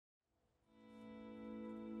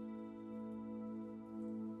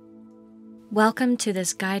Welcome to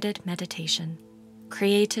this guided meditation,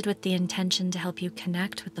 created with the intention to help you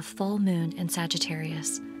connect with the full moon in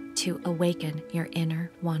Sagittarius to awaken your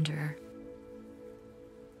inner wanderer.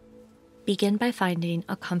 Begin by finding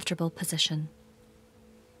a comfortable position.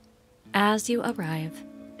 As you arrive,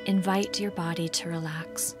 invite your body to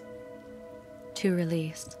relax, to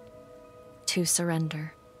release, to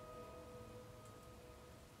surrender.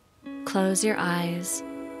 Close your eyes,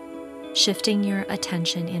 shifting your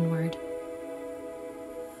attention inward,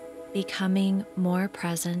 becoming more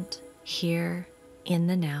present here in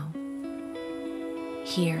the now,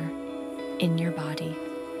 here in your body.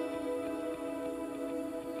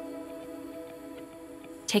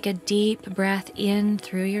 Take a deep breath in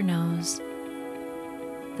through your nose,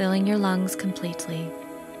 filling your lungs completely.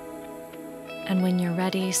 And when you're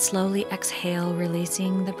ready, slowly exhale,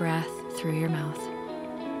 releasing the breath through your mouth.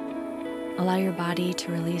 Allow your body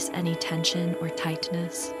to release any tension or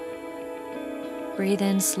tightness. Breathe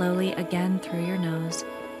in slowly again through your nose,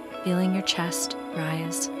 feeling your chest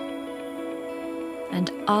rise.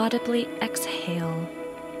 And audibly exhale,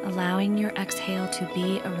 allowing your exhale to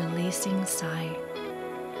be a releasing sigh.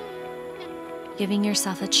 Giving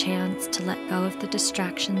yourself a chance to let go of the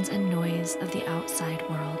distractions and noise of the outside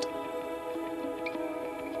world.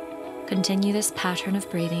 Continue this pattern of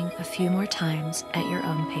breathing a few more times at your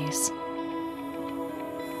own pace.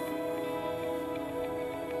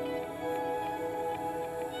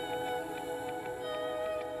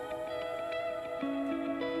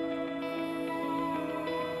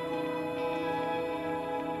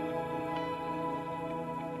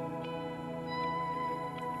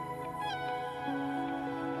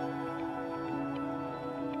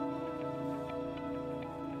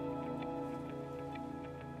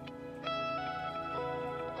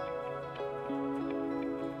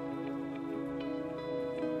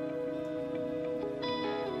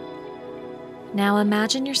 Now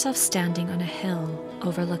imagine yourself standing on a hill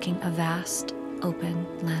overlooking a vast, open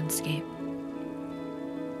landscape.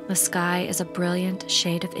 The sky is a brilliant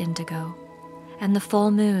shade of indigo, and the full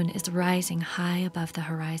moon is rising high above the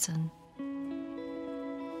horizon.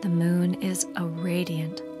 The moon is a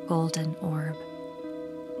radiant golden orb,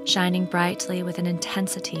 shining brightly with an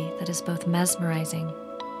intensity that is both mesmerizing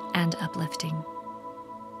and uplifting.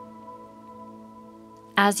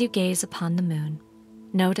 As you gaze upon the moon,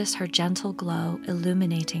 notice her gentle glow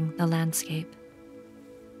illuminating the landscape.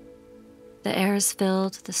 The air is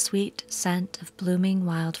filled with the sweet scent of blooming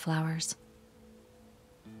wildflowers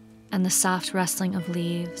and the soft rustling of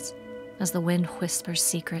leaves as the wind whispers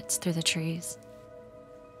secrets through the trees.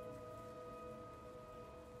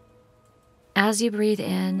 As you breathe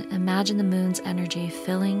in, imagine the moon's energy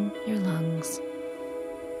filling your lungs,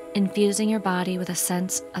 infusing your body with a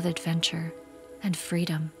sense of adventure and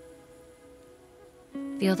freedom.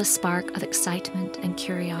 Feel the spark of excitement and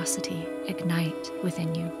curiosity ignite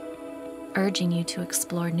within you, urging you to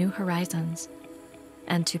explore new horizons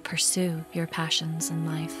and to pursue your passions in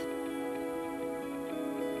life.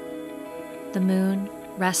 The moon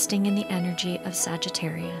resting in the energy of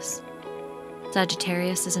Sagittarius.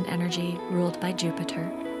 Sagittarius is an energy ruled by Jupiter,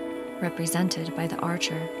 represented by the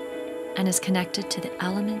archer, and is connected to the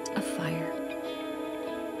element of fire.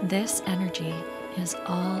 This energy is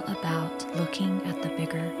all about looking at the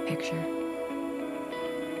bigger picture,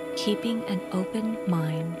 keeping an open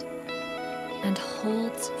mind, and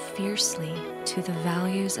holds fiercely to the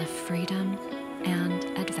values of freedom and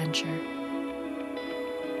adventure.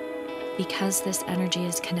 Because this energy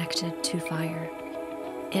is connected to fire,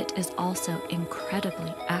 it is also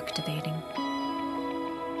incredibly activating.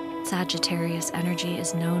 Sagittarius energy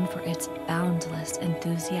is known for its boundless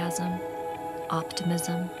enthusiasm,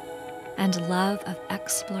 optimism, and love of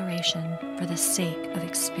exploration for the sake of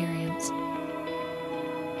experience.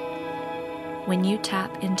 When you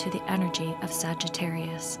tap into the energy of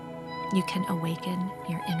Sagittarius, you can awaken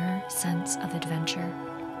your inner sense of adventure,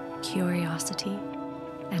 curiosity,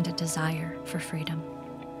 and a desire for freedom.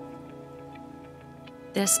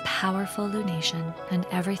 This powerful lunation and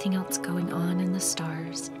everything else going on in the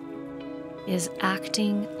stars is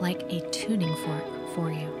acting like a tuning fork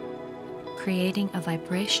for you, creating a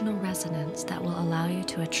vibrational resonance that will allow you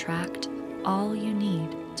to attract all you need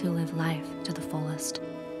to live life to the fullest.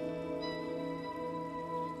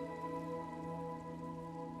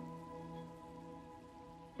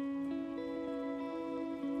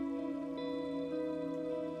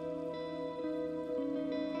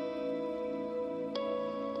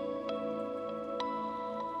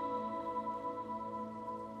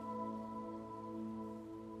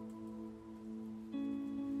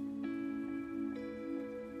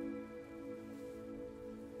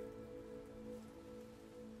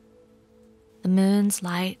 moon's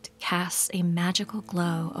light casts a magical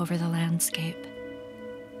glow over the landscape,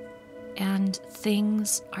 and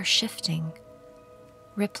things are shifting,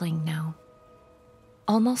 rippling now,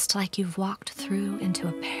 almost like you've walked through into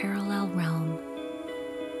a parallel realm.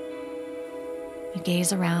 You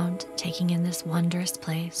gaze around, taking in this wondrous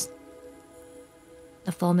place.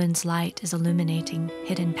 The full moon's light is illuminating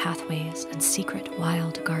hidden pathways and secret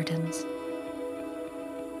wild gardens.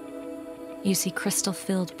 You see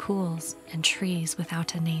crystal-filled pools and trees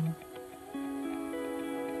without a name.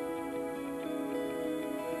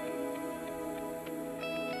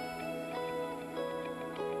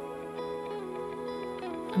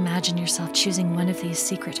 Imagine yourself choosing one of these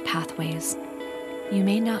secret pathways. You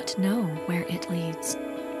may not know where it leads,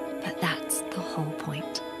 but that's the whole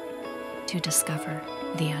point. To discover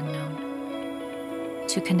the unknown.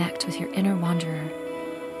 To connect with your inner wanderer,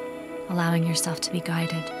 allowing yourself to be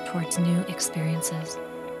guided towards new experiences,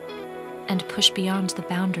 and push beyond the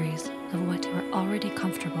boundaries of what you are already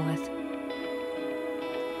comfortable with.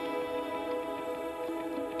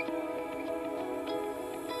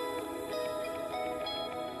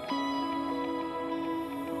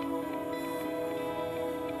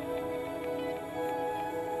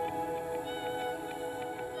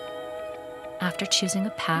 After choosing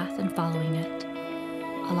a path and following it,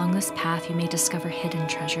 along this path you may discover hidden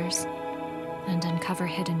treasures and uncover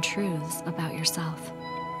hidden truths about yourself.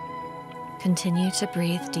 Continue to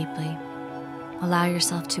breathe deeply. Allow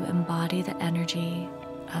yourself to embody the energy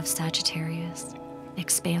of Sagittarius,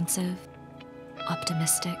 expansive,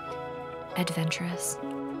 optimistic, adventurous.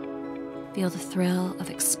 Feel the thrill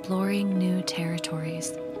of exploring new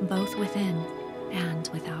territories, both within and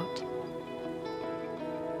without.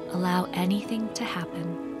 Allow anything to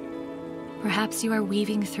happen. Perhaps you are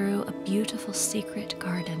weaving through a beautiful secret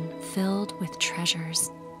garden filled with treasures.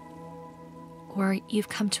 Or you've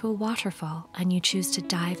come to a waterfall and you choose to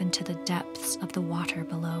dive into the depths of the water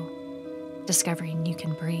below, discovering you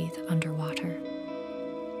can breathe underwater.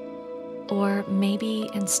 Or maybe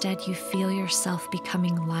instead you feel yourself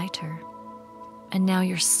becoming lighter, and now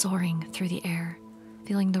you're soaring through the air,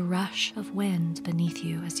 feeling the rush of wind beneath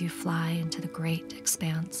you as you fly into the great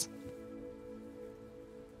expanse.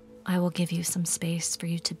 I will give you some space for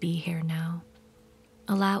you to be here now.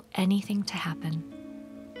 Allow anything to happen,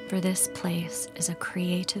 for this place is a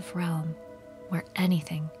creative realm where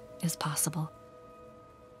anything is possible.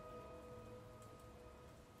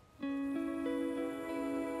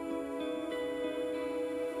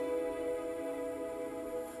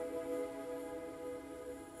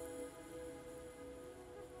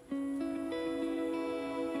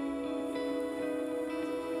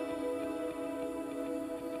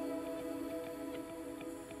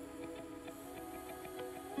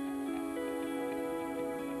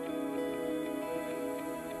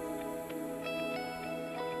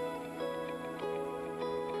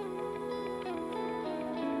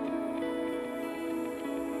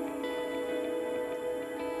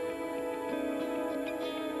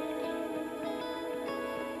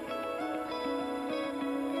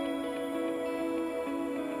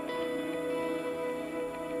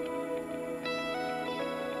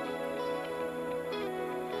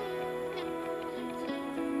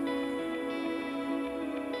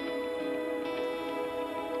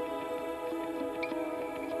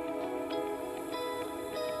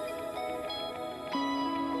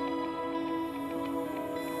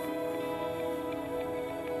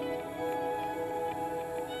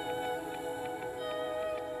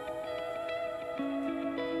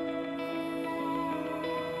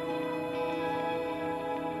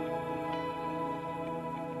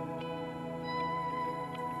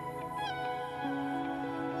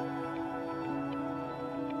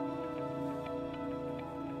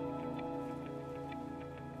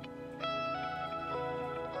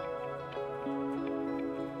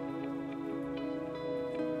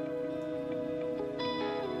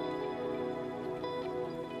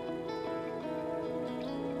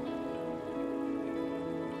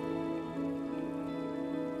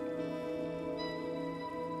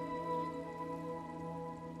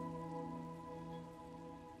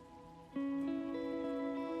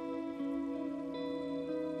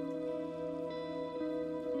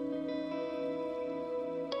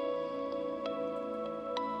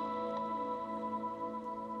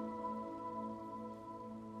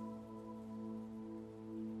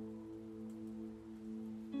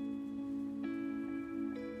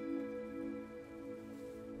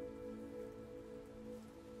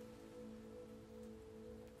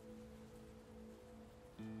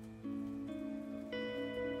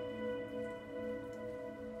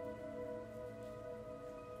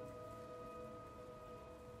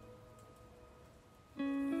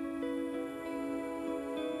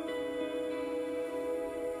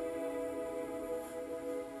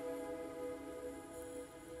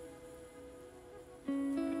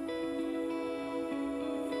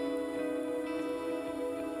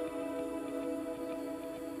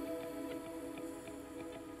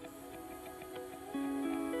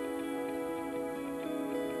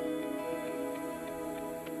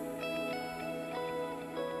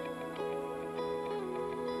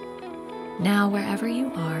 Now, wherever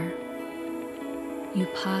you are, you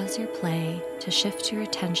pause your play to shift your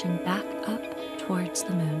attention back up towards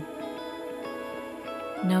the moon.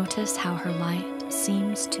 Notice how her light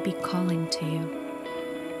seems to be calling to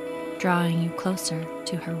you, drawing you closer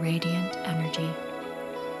to her radiant energy.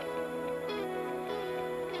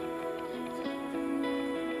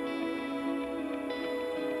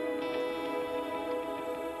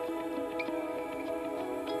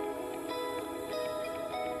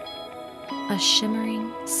 A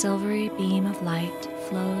shimmering, silvery beam of light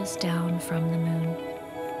flows down from the moon.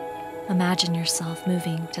 Imagine yourself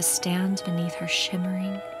moving to stand beneath her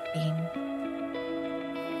shimmering beam,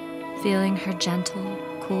 feeling her gentle,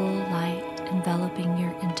 cool light enveloping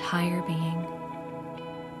your entire being.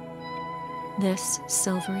 This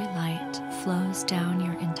silvery light flows down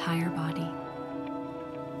your entire body.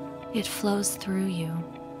 It flows through you,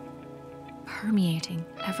 permeating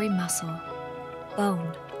every muscle,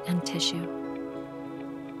 bone, and tissue.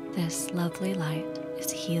 This lovely light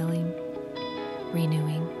is healing,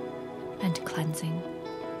 renewing, and cleansing.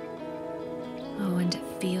 Oh, and it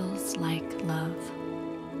feels like love.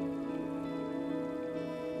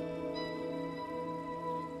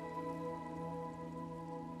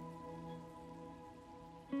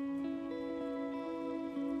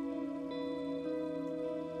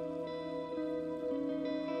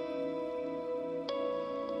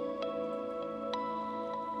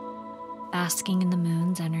 Basking in the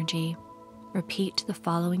moon's energy, repeat the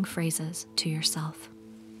following phrases to yourself.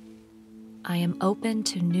 I am open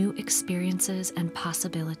to new experiences and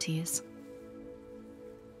possibilities.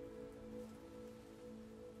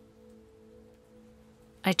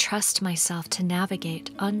 I trust myself to navigate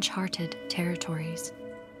uncharted territories.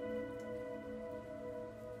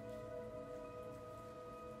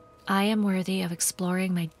 I am worthy of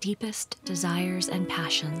exploring my deepest desires and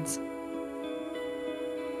passions.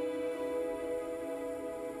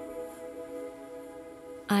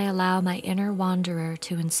 I allow my inner wanderer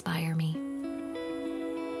to inspire me.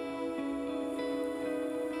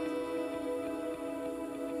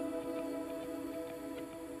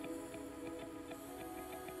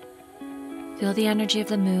 Feel the energy of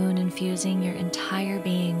the moon infusing your entire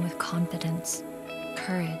being with confidence,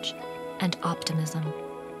 courage, and optimism.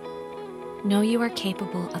 Know you are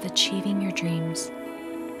capable of achieving your dreams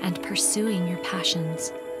and pursuing your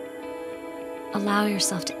passions. Allow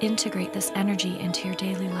yourself to integrate this energy into your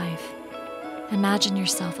daily life. Imagine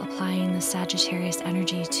yourself applying the Sagittarius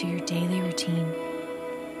energy to your daily routine,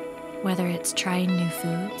 whether it's trying new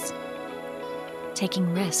foods,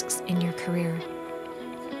 taking risks in your career,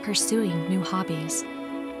 pursuing new hobbies,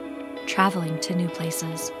 traveling to new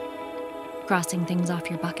places, crossing things off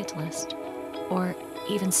your bucket list, or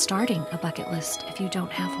even starting a bucket list if you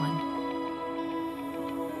don't have one.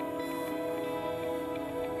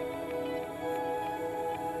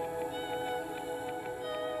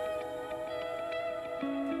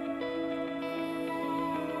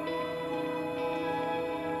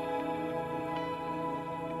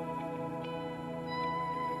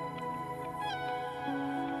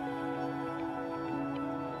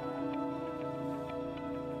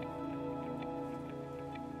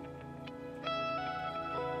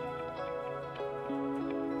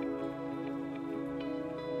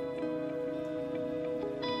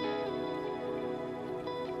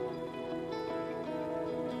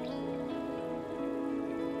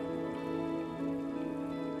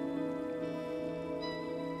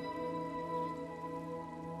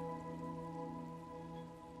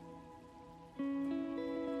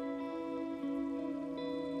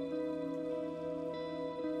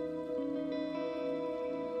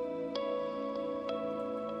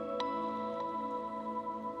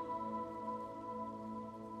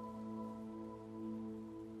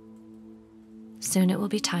 Soon it will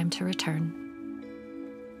be time to return.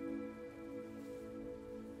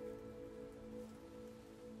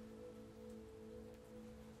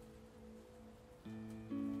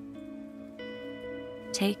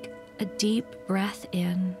 Take a deep breath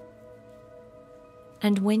in,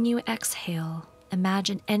 and when you exhale,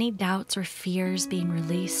 imagine any doubts or fears being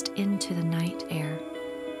released into the night air.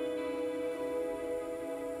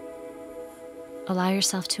 Allow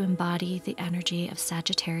yourself to embody the energy of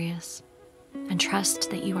Sagittarius and trust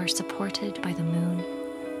that you are supported by the moon,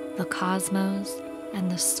 the cosmos,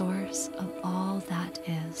 and the source of all that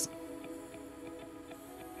is.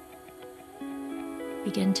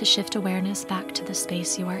 Begin to shift awareness back to the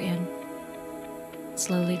space you are in.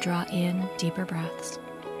 Slowly draw in deeper breaths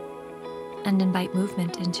and invite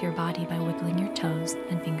movement into your body by wiggling your toes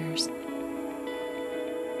and fingers.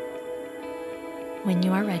 When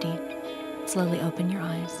you are ready, slowly open your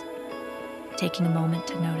eyes. taking a moment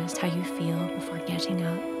to notice how you feel before getting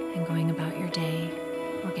up and going about your day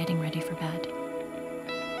or getting ready for bed.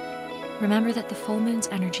 Remember that the full moon's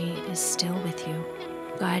energy is still with you,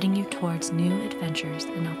 guiding you towards new adventures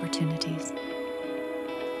and opportunities.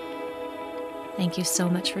 Thank you so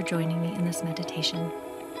much for joining me in this meditation.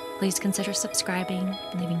 Please consider subscribing,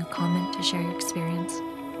 leaving a comment to share your experience,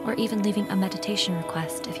 or even leaving a meditation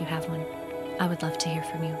request if you have one. I would love to hear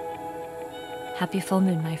from you. Happy full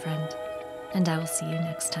moon, my friend, and I will see you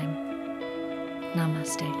next time.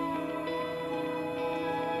 Namaste.